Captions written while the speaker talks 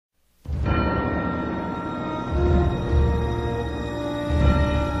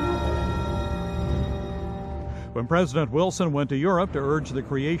When President Wilson went to Europe to urge the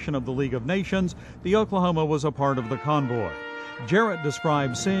creation of the League of Nations, the Oklahoma was a part of the convoy. Jarrett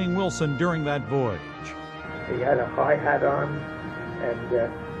described seeing Wilson during that voyage. He had a high hat on,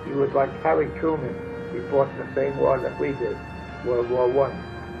 and he was like Harry Truman. He fought in the same war that we did, World War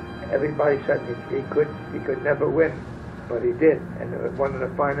I. Everybody said he could never win, but he did, and it was one of the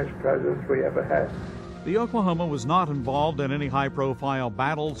finest presidents we ever had. The Oklahoma was not involved in any high-profile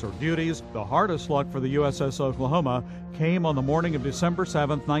battles or duties. The hardest luck for the USS Oklahoma came on the morning of December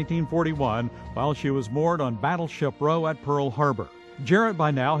 7, 1941, while she was moored on Battleship Row at Pearl Harbor. Jarrett by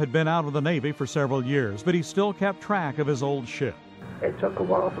now had been out of the Navy for several years, but he still kept track of his old ship. It took a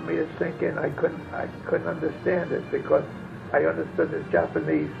while for me to sink in. I couldn't understand it because I understood the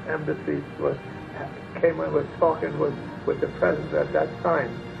Japanese embassy came in with talking with the president at that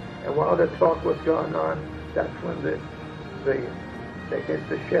time. And while the talk was going on, that's when they hit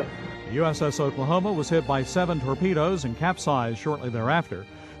the ship. The USS Oklahoma was hit by 7 torpedoes and capsized shortly thereafter.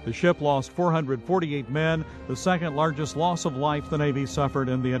 The ship lost 448 men, the second largest loss of life the Navy suffered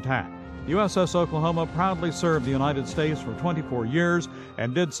in the attack. The USS Oklahoma proudly served the United States for 24 years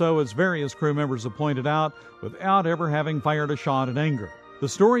and did so, as various crew members have pointed out, without ever having fired a shot in anger. The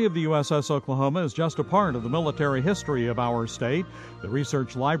story of the USS Oklahoma is just a part of the military history of our state. The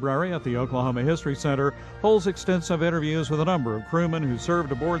research library at the Oklahoma History Center holds extensive interviews with a number of crewmen who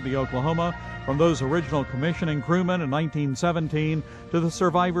served aboard the Oklahoma, from those original commissioning crewmen in 1917 to the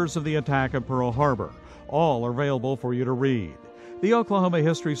survivors of the attack at Pearl Harbor. All are available for you to read. The Oklahoma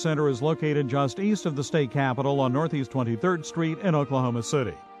History Center is located just east of the state capitol on Northeast 23rd Street in Oklahoma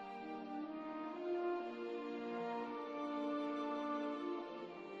City.